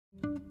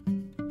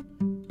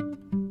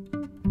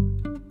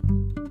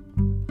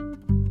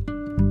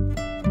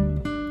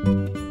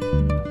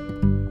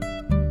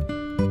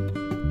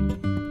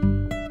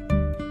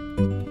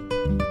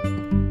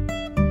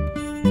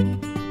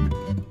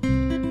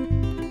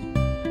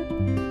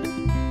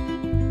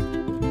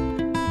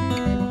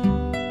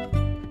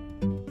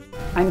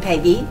I'm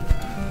Peggy.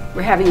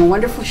 We're having a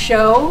wonderful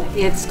show.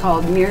 It's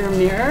called Mirror,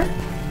 Mirror.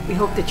 We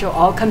hope that you'll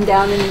all come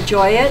down and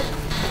enjoy it.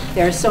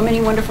 There are so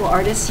many wonderful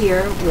artists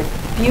here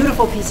with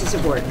beautiful pieces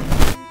of work.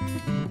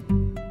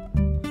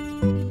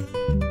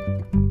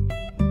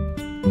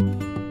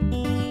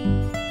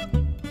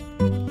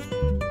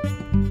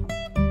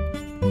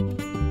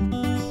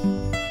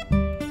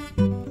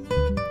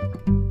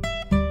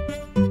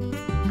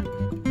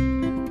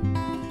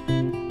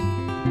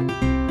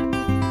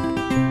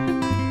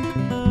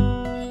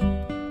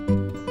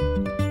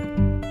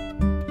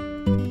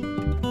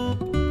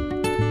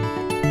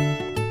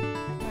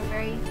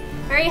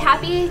 Very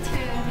happy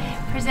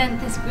to present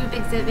this group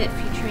exhibit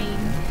featuring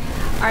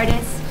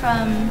artists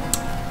from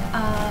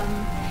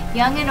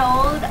young and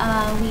old,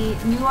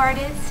 new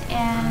artists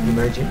and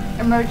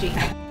emerging.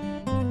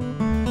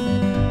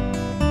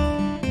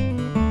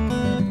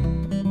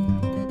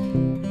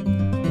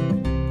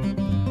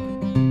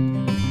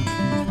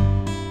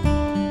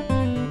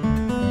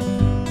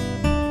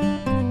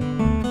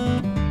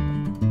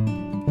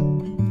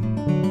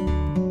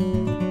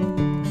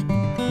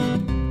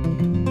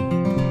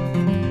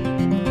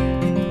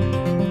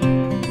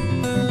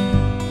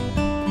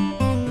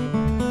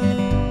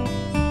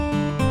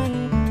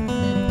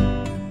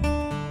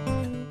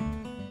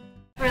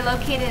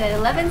 Located at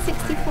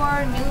 1164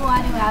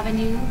 Nuuanu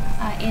Avenue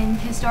in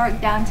historic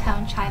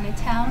downtown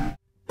Chinatown.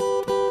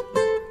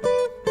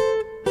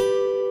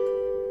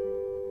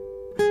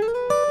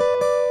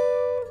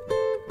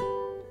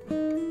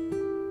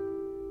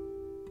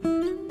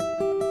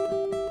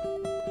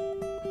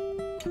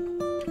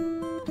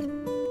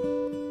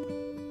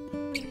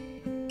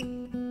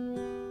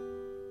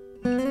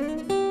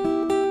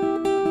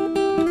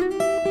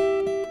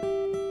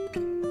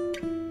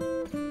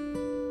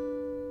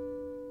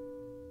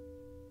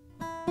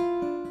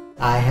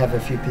 I have a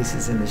few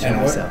pieces in the show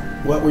myself.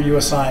 What were you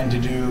assigned to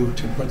do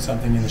to put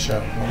something in the show?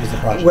 What was the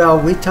project? Well,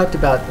 we talked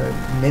about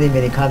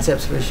many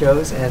concepts for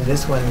shows, and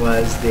this one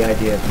was the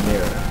idea of the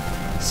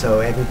mirror.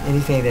 So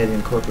anything that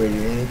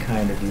incorporated any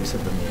kind of use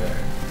of a mirror.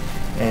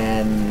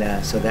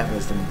 And so that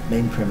was the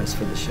main premise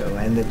for the show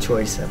and the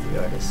choice of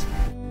the artist.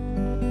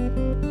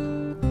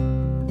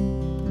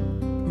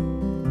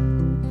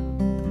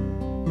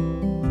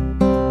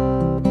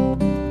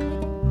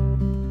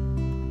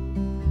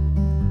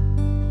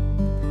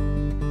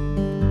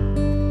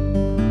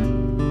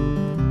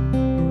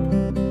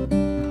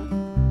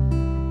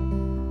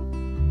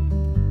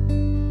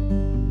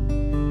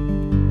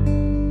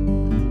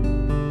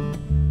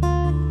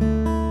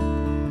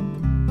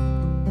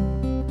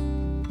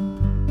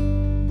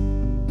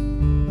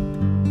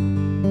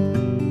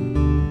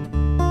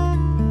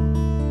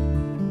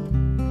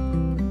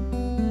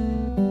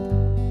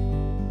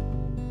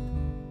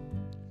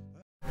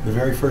 The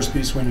very first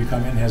piece when you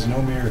come in has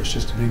no mirror, it's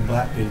just a big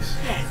black piece.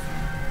 Yes.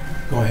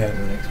 Go ahead.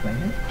 Will you explain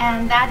it?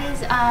 And that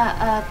is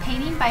a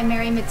painting by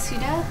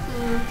Mitsuda,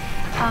 who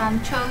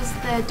chose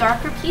the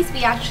darker piece.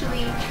 We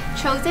actually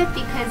chose it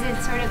because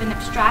it's sort of an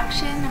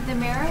abstraction of the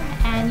mirror,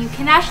 and you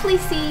can actually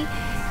see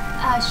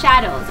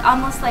shadows,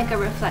 almost like a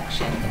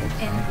reflection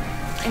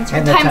in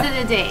certain times of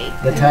the day.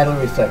 The title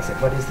reflects it.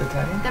 What is the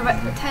title?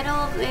 The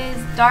title is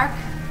Dark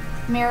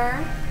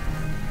Mirror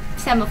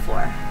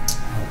Semaphore.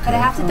 Okay. But I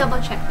have to double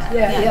check that.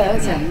 Yeah,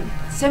 that's a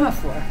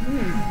semaphore.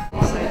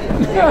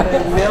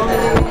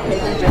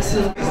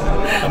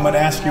 I'm going to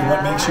ask you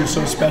what makes you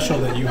so special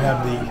that you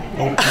have the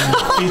opening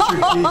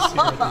featured piece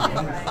here at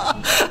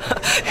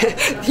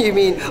the end. You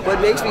mean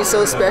what makes me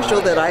so special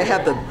that I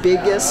have the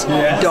biggest,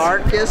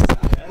 darkest,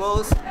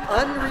 most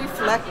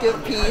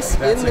unreflective piece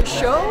in the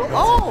show?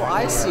 Oh,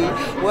 I see.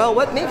 Well,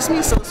 what makes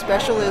me so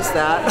special is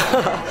that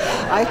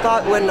I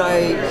thought when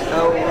I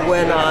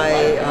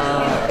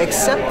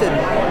accepted,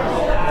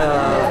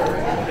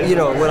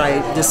 when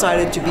I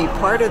decided to be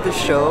part of the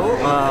show,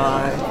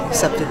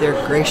 accepted their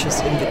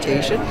gracious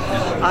invitation,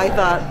 I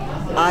thought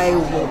I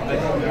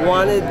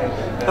wanted,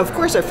 of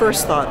course I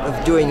first thought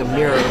of doing a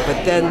mirror,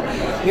 but then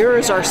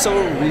mirrors are so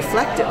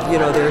reflective,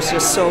 they're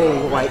just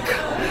so like,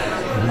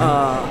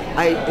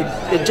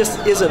 it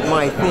just isn't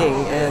my thing.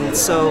 And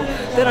so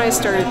then I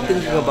started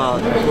thinking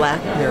about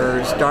black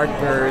mirrors, dark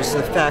mirrors,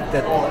 the fact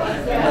that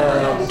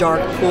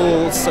dark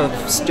pools of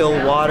still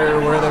water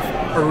were the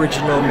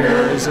original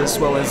mirrors, as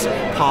well as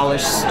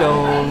polished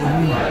stone.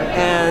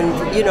 And,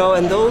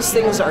 and those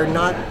things are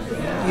not,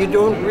 you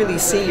don't really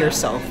see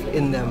yourself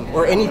in them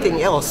or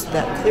anything else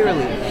that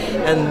clearly.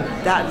 And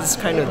that's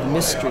kind of the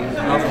mystery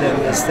of them,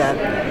 is that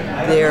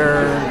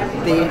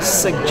they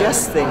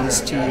suggest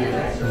things to you.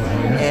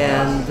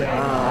 And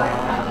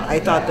I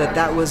thought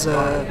that was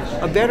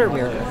a better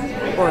mirror,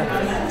 or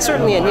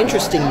certainly an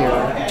interesting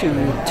mirror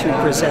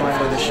to present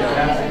for the show.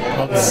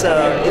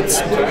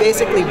 It's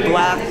basically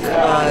black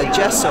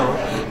gesso,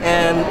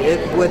 and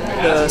with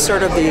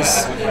sort of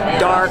these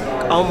dark,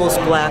 almost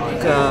black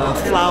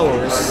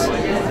flowers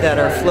that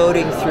are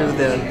floating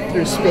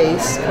through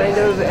space, kind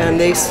of, and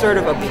they sort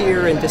of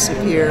appear and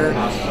disappear,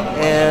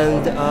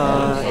 and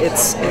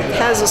it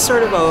has a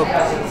sort of a,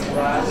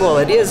 well,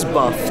 it is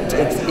buffed.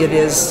 It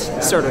is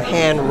sort of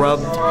hand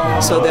rubbed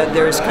so that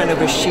there's kind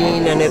of a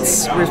sheen and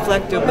it's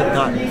reflective but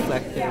not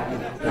reflective.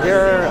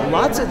 There are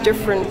lots of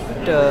different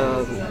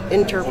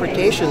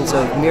interpretations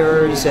of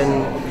mirrors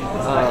and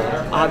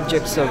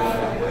objects of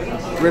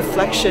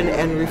reflection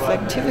and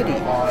reflectivity.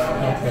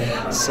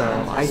 So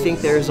I think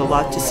there's a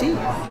lot to see.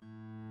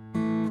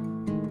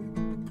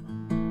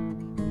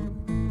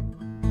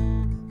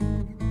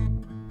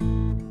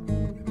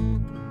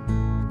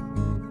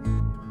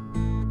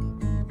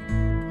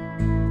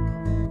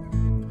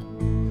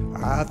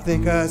 I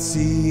think I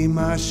see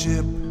my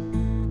ship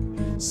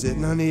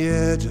sitting on the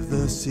edge of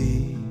the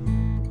sea,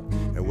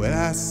 and when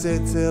I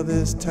set sail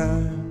this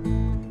time,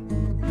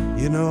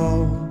 you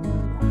know,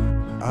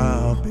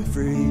 I'll be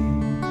free.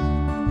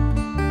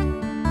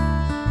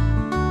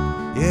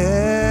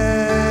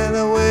 Yeah,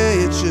 the way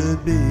it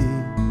should be.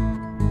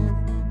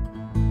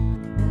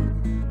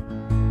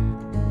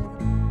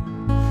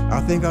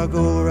 I think I'll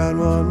go around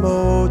one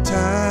more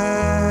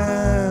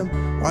time,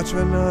 watch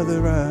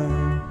another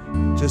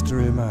rhyme, just to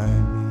remind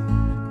me.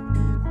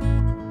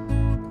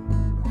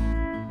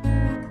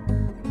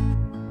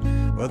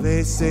 Well,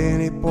 they say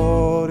any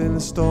port in a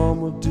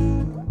storm will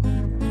do.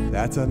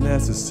 That's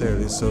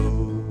unnecessarily so.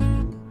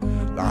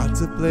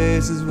 Lots of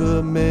places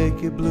will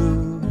make you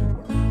blue.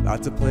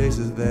 Lots of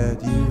places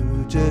that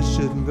you just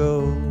shouldn't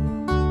go.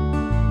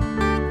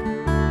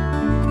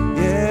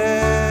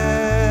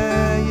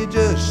 Yeah, you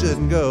just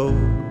shouldn't go.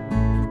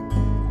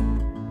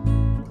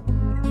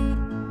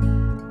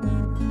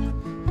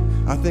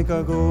 I think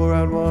I'll go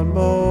around one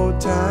more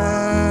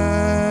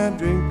time,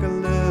 drink a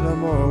little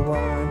more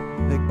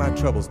wine, leave my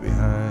troubles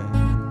behind.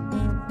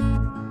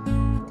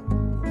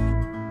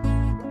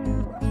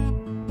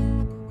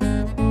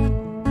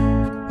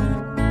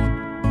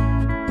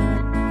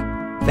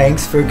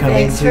 Thanks for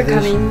coming Thanks to for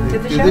coming to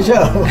the the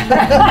show.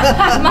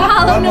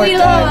 Mahalo One more nui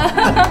time.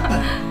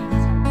 loa.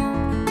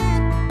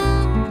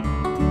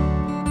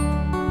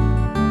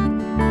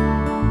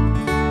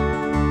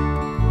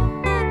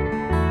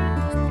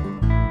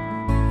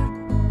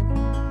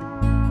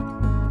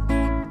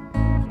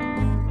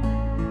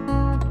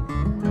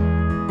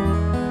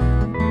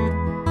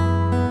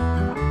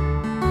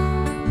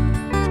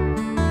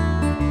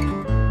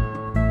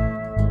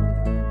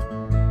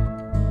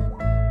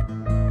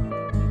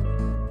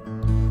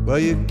 Well,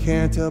 you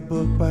can't tell a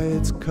book by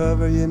its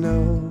cover, you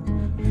know,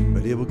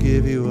 but it will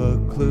give you a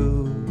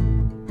clue.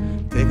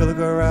 Take a look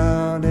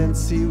around and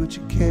see what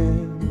you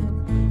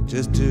can.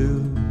 Just do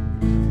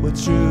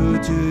what's true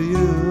to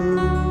you.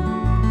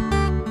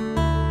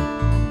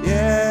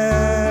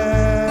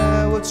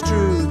 Yeah, what's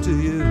true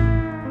to you.